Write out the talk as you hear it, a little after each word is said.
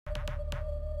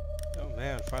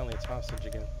man, finally it's hostage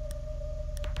again.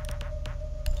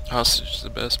 Hostage is the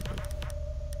best move.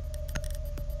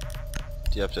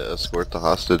 Do you have to escort the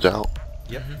hostage out?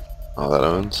 Yep. Oh, that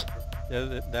owns.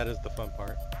 Yeah, that is the fun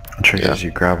part. The trick is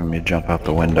you grab him, you jump out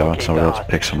the window, and somebody else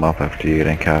picks him up after you get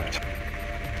in-capped.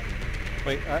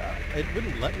 Wait, it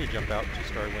wouldn't let me jump out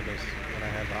two-story windows when I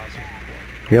had the hostage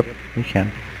before. Yep, you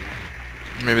can.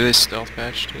 Maybe they stealth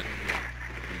patched it.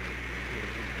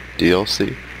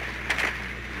 DLC?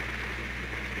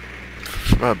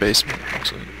 Basement,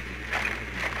 actually.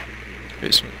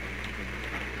 Basement.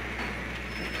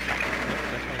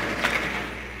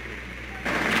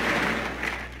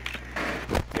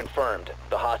 Confirmed.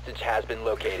 The hostage has been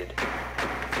located.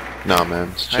 Nah, man.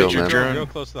 It's chill, Hide your man. drone. Go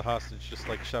close to the hostage, just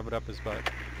like shove it up his butt.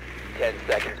 10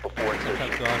 seconds before Sometimes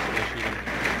insertion. the hostage will shoot him.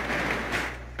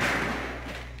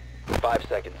 5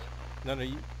 seconds. No, if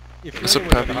you're It's a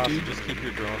anywhere with puppy, the hostage, dude. just keep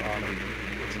your drone on him.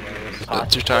 It's hilarious.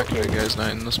 That's you're talking to, guys,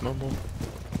 not in this mobile.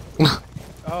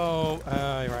 Oh,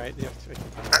 right. You have to.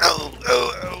 Ow,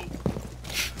 ow, ow.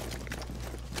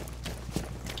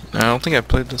 No, I don't think I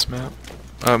played this map.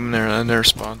 I never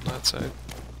spawned that side.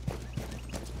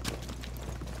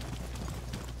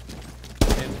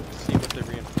 And see what they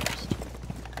reinforced.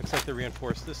 Looks like they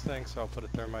reinforced this thing, so I'll put a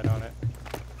thermite on it.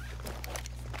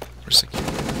 For security.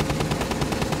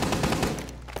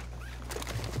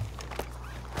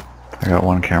 I got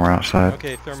one camera outside.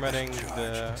 Okay, thermiting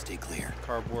the Stay clear.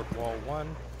 cardboard wall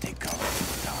 1. Take cover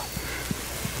from the top.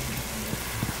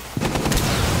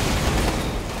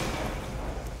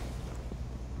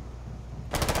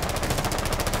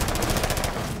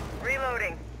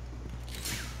 Reloading.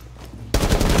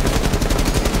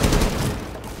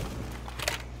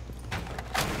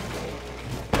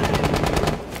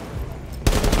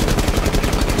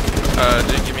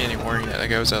 Didn't give me any warning yet, that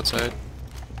guy was outside.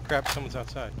 Crap, someone's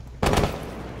outside.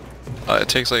 It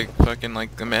takes like fucking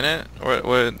like a minute? What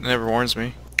it never warns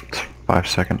me. It's a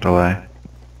 5-second delay.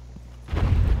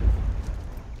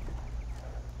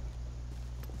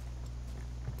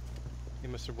 He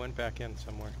must have went back in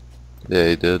somewhere. Yeah,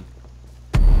 he did.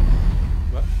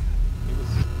 What? He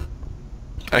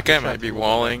was... That guy might be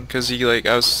walling, cause he like,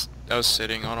 I was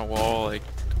sitting on a wall, like,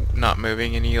 not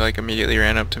moving, and he like immediately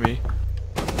ran up to me.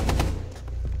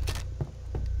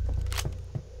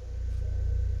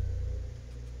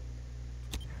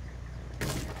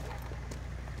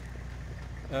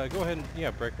 Go ahead and,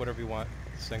 yeah, break whatever you want,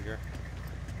 Singer.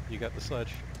 You got the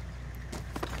sledge.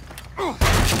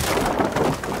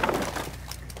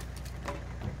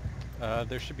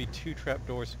 There should be 2 trap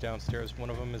doors downstairs. One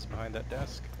of them is behind that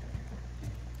desk.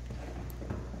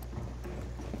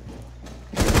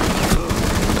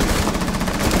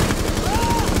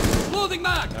 Loading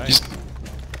mag! Nice.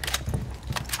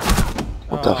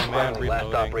 What the Oh f- man, Friendly last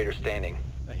reloading. operator standing.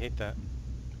 I hate that.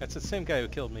 That's the same guy who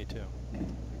killed me too.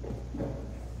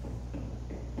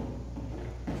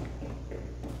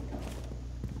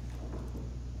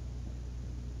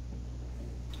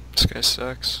 This guy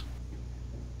sucks.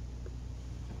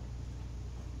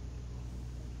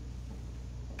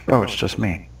 Oh, it's just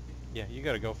me. Yeah, you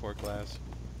gotta go for it, Glass.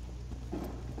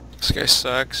 This guy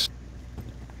sucks.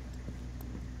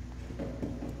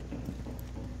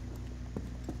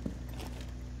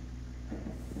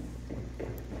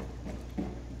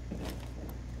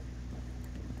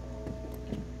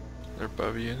 They're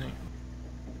above you, I think.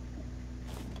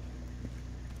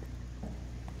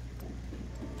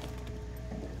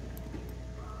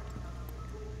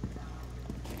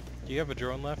 Do you have a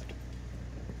drone left?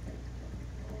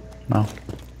 No.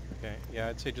 Okay, yeah,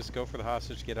 I'd say just go for the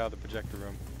hostage, get out of the projector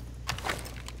room.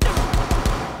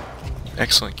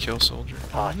 Excellent kill, soldier.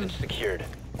 Hostage secured.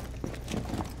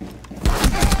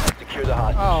 Secure the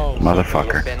hostage. Oh, You have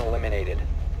Motherfucker. been eliminated.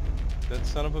 that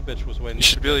son of a bitch was waiting. You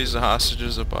should be able to use the hostage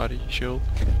as a body shield.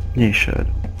 You should.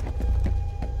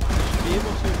 be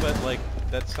able to, but like,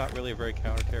 that's not really a very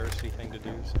counter-terroristy thing to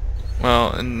do. So.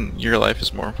 Well, and your life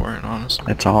is more important, honestly.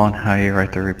 It's all in how you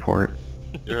write the report.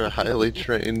 You're a highly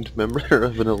trained member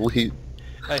of an elite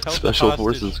I held special the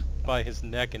hostage forces. by his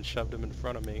neck and shoved him in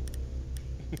front of me.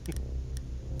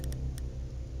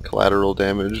 Collateral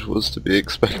damage was to be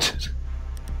expected.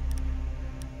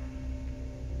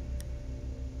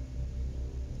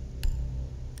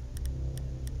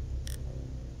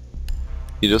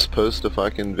 You just post a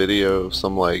fucking video of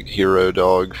some like hero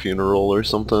dog funeral or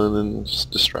something and just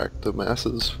distract the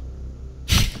masses.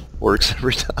 Works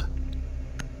every time.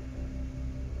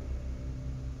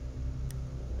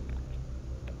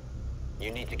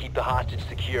 You need to keep the hostage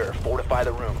secure. Fortify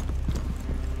the room.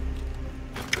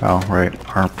 Oh, right.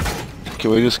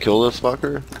 Can we just kill this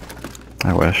fucker?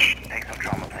 I wish. Take some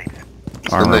trauma plates.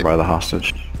 Armor they- by the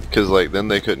hostage. Cause like then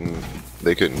they couldn't Stay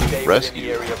within the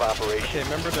rescue. area of operation. Okay,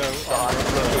 remember The the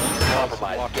hostage location is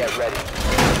compromised. locker. Get ready.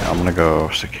 I'm gonna go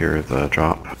secure the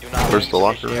drop. Do not Where's leave the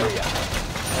locker mission room? area.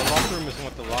 The locker room isn't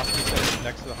what the locker is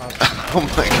next to the hospital. Oh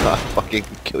my god, fucking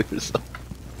kill yourself.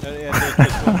 And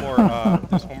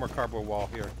there's one more cardboard wall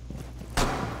here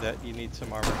that you need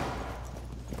some armor.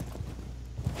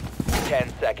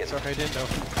 10 seconds. Sorry, I didn't know.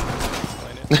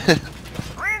 Explain it.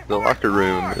 The locker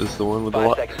room is the one with the 5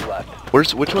 lock. seconds left.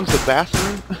 Which one's the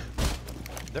bathroom?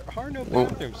 There are no Well-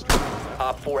 bathrooms.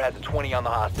 Op 4 has a 20 on the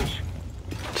hostage.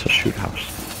 It's a shoot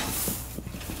house.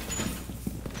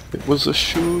 It was a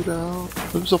shootout.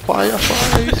 It was a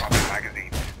firefight.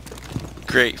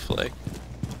 Great flick.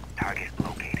 Target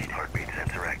located. Heartbeat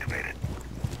sensor activated.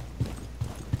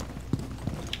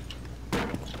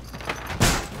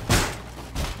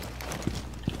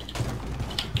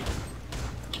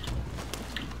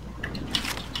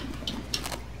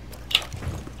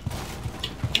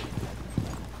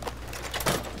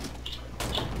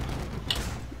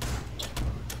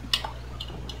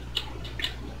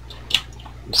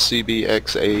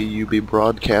 CBXA, you be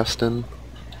broadcasting.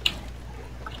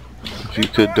 If you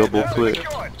could double click.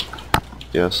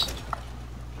 Yes,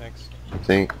 Thanks. I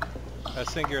think.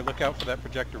 Singer, look out for that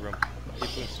projector room. People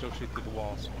can still shoot through the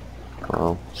walls.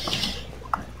 Oh.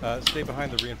 Stay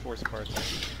behind the reinforced parts.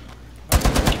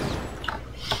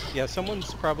 Yeah,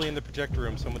 someone's probably in the projector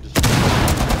room. Someone just...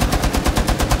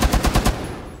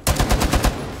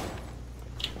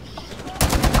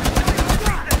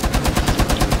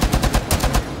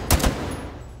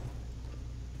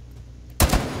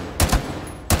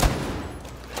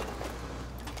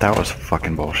 That was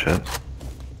fucking bullshit.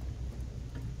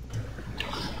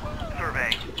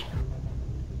 Survey.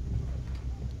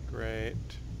 Great.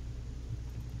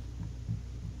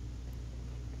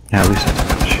 Yeah, at least it's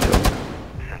got a shield.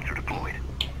 Sensor deployed.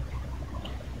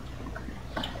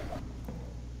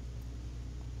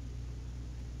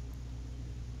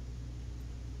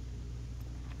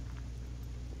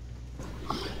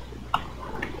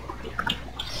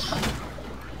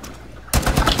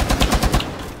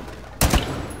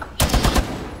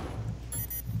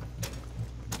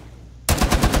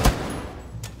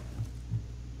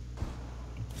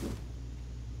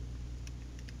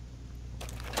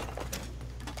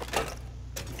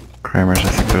 Kramer's, I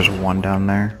think there's one down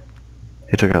there.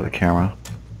 He took out the camera.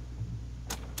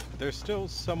 There's still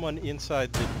someone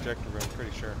inside the projector room,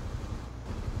 pretty sure.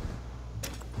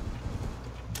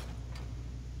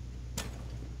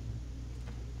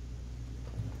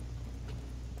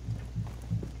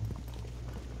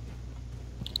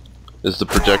 Is the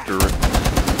projector room?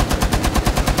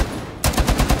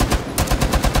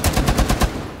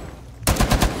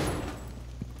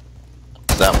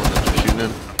 Is that one that you're shooting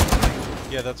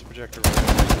in? Yeah, that's a projector room.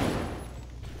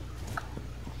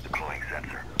 Deploying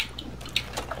sensor.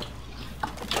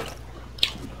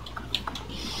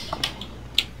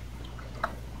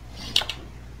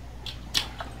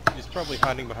 He's probably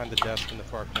hiding behind the desk in the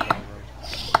far corner of the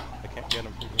room. I can't get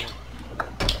him from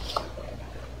here.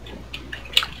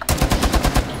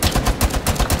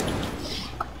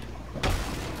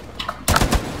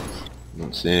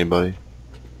 Don't see anybody.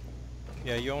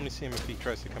 Yeah, you only see him if he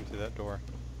tries to come through that door.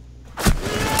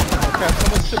 Oh crap,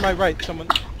 someone's to my right.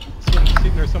 Someone's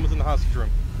in the hostage room.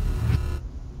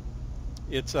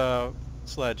 It's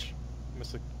Sledge.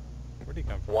 Where'd he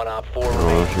come from? One Op 4 Oh,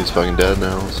 remains. he's fucking dead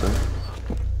now, so.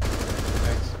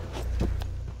 Thanks.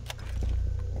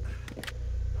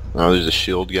 Oh, there's a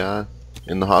shield guy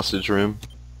in the hostage room.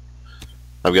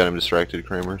 I've got him distracted,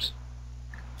 Kramer's.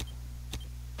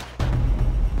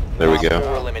 There we Op 4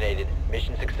 go. eliminated.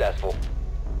 Mission successful.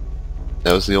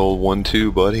 That was the old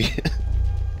 1-2, buddy.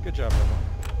 Good job,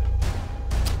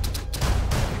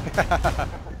 Emma.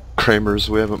 Kramer's,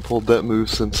 we haven't pulled that move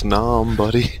since Nam,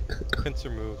 buddy. Pincer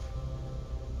move.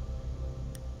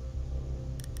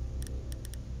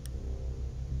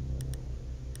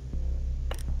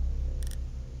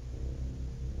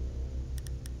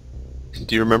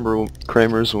 Do you remember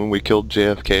Kramer's when we killed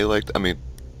JFK?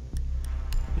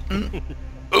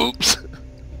 Oops.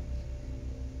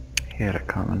 He had it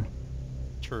coming.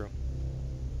 True.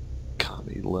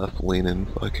 Commie left-leaning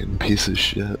fucking piece of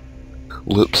shit.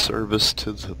 Lip service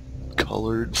to the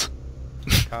coloreds.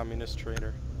 Communist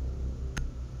traitor.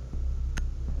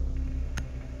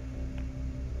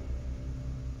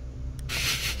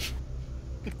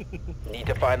 Need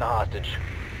to find the hostage.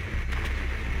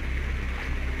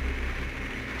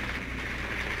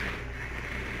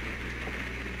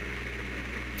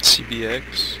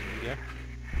 CBX. Yeah.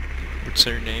 What's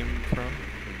their name from?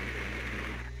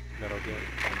 Metal Gear.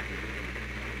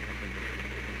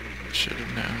 Should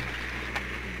have known.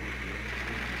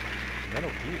 Metal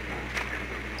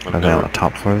Gear. Are they on the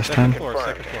top floor this Second time? floor,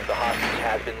 second floor. The hostage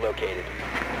has been located.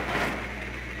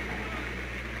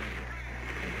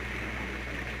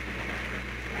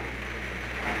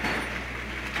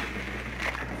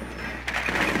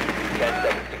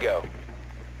 To go.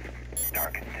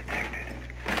 Target detected.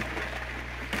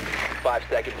 5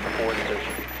 seconds before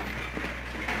insertion.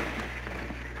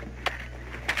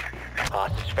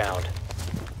 Hostage found.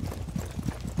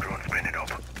 Drone spinning up.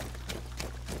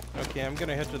 Okay, I'm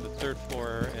gonna head to the third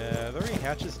floor. Are there any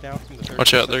hatches down from the third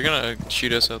Watch floor? out, they're gonna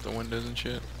shoot us out the windows and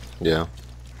shit. Yeah.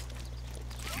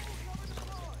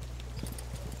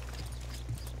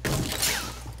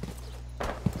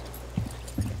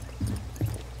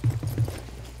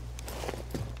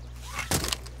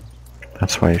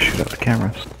 That's why you shoot out the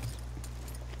cameras.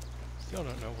 Still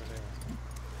don't know where they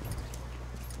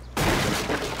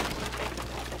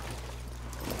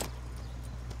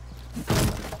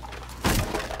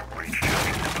Breach check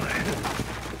is displayed.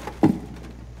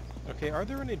 are. Okay, are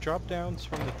there any drop downs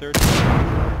from the third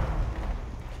floor?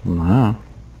 No.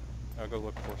 I'll go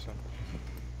look for some.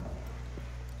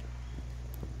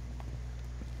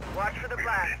 Watch for the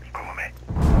blast. Cover me.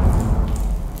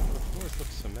 The floors look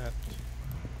cement.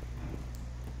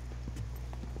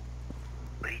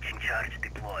 Breaching charge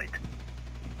deployed.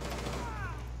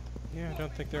 Yeah, I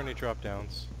don't think there are any drop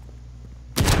downs.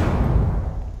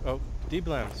 Oh,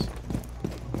 D-Blams.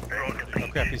 Drone Oh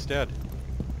complete. crap, he's dead.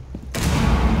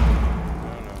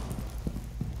 Oh no.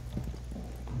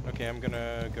 Okay, I'm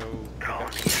gonna go pick up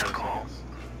Drone some circle. things.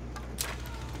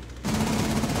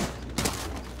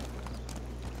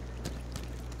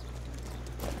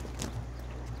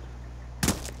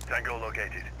 Tango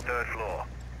located. Third floor.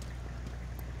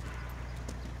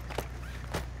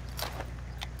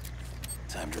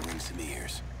 Time to ring some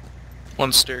ears.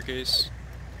 One staircase,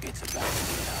 It's about to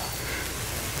be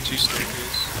on. 2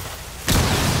 staircase,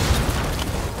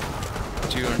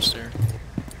 2 orange stair.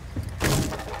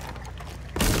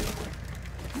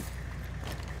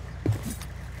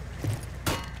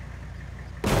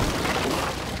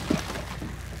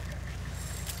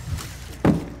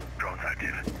 Drones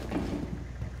active.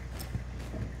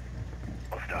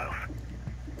 Hostiles.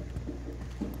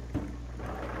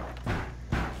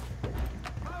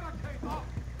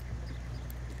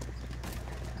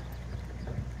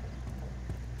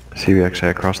 CBXA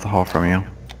across the hall from you.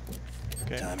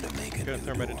 Okay, Time to make I'm a gonna new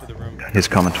throw him right door. into the room. He's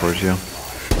coming towards you.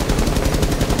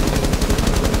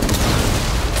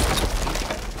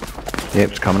 Yep,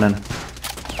 he's coming in.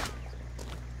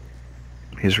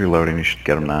 He's reloading, you should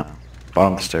get him now.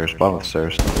 Bottom of the stairs, bottom of the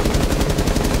stairs.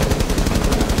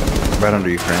 Right under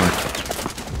you, Kramer.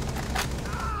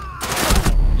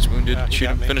 He's wounded. He Shoot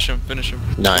got him. me. Finish him. Finish him.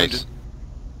 He's Nice. wounded.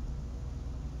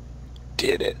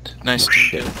 Did it. Nice. Oh, team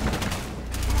shit. kill.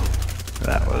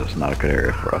 That was not a good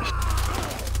area for us.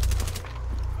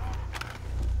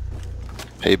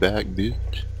 Payback,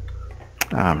 bitch.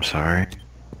 I'm sorry.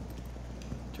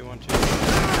 2-1-2.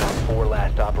 Op 4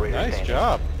 last operator Nice standing.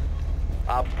 job.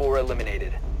 Op 4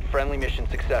 eliminated. Friendly mission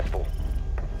successful.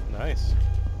 Nice.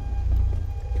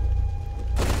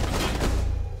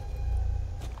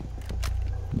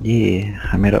 Yeah,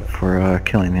 I made up for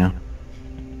killing you.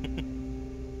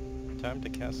 Time to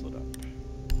castle it up.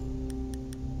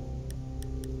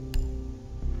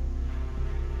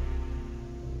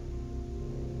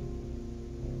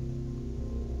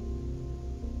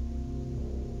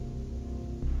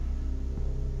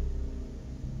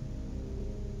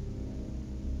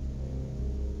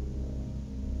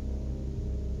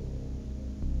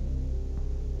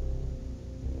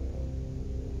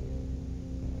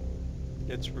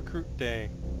 It's recruit day.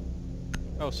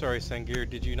 Oh, sorry, Sangir.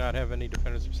 Did you not have any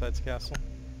defenders besides Castle?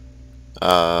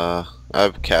 I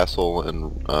have Castle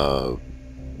and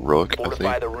Rook, I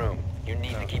Fortify think. the room. You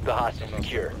need to keep the hostage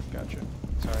secure. Gotcha.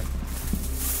 Sorry.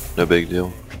 No big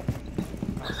deal.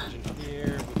 Hostage in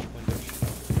here. Which window should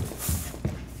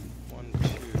I 1,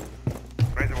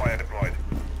 2. Razor wire deployed.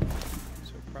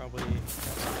 So probably.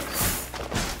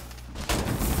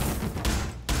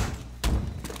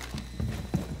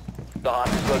 The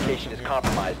hostage location is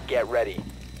compromised. Get ready.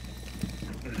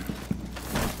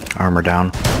 Armor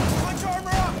down. Punch armor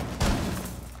up!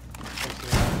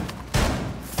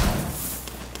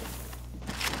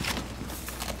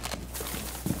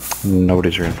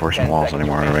 Nobody's reinforcing 10 walls seconds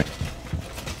anymore, are we? remaining.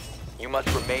 You must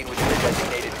remain within the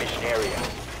designated mission area.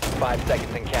 5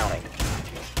 seconds and counting.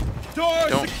 Door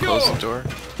Don't secure! close the door.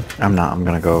 I'm not, I'm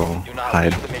gonna go Do not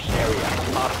hide. leave the mission area.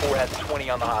 Op 4 has 20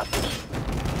 on the hostage.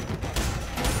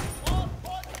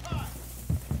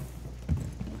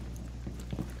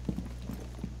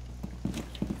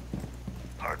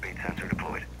 Heartbeat sensor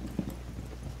deployed.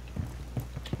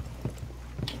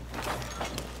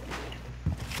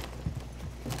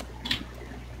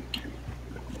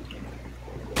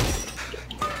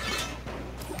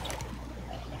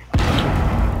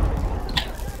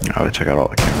 Oh, they took out all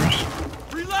the cameras.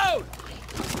 Reload!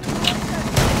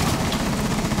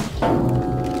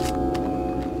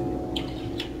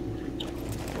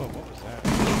 Whoa, what was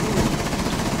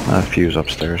that? Fuse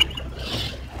upstairs.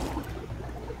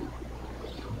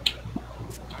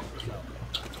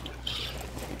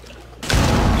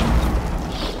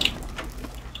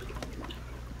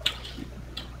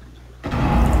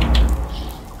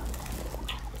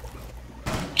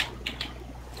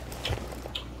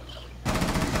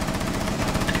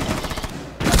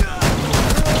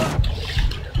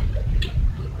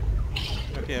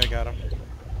 Okay, I got him.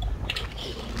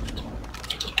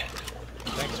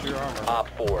 Thanks for your armor. Op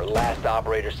 4, last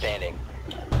operator standing.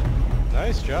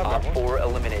 Nice job, Op everyone. 4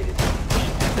 eliminated.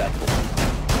 Mission successful.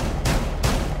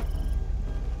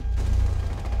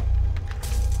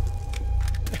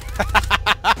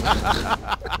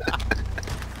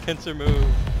 Pincer move.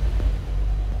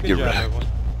 Good Get job, wrecked. everyone.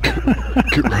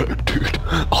 Get wrecked, dude.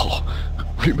 Oh,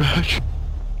 rematch.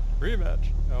 Rematch.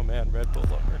 Oh man, Red Bull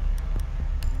lover.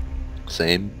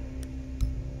 Same.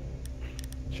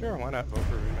 Sure, why not vote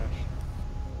for a rematch?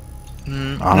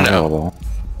 No. Unavailable.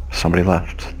 Somebody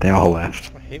left. They all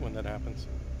left. I hate when that happens.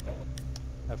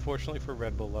 Unfortunately for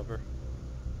Red Bull lover.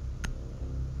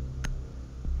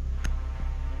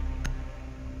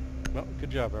 Well,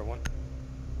 good job, everyone.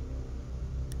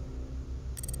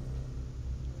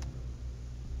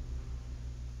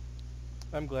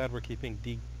 I'm glad we're keeping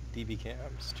DB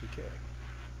cams 2K.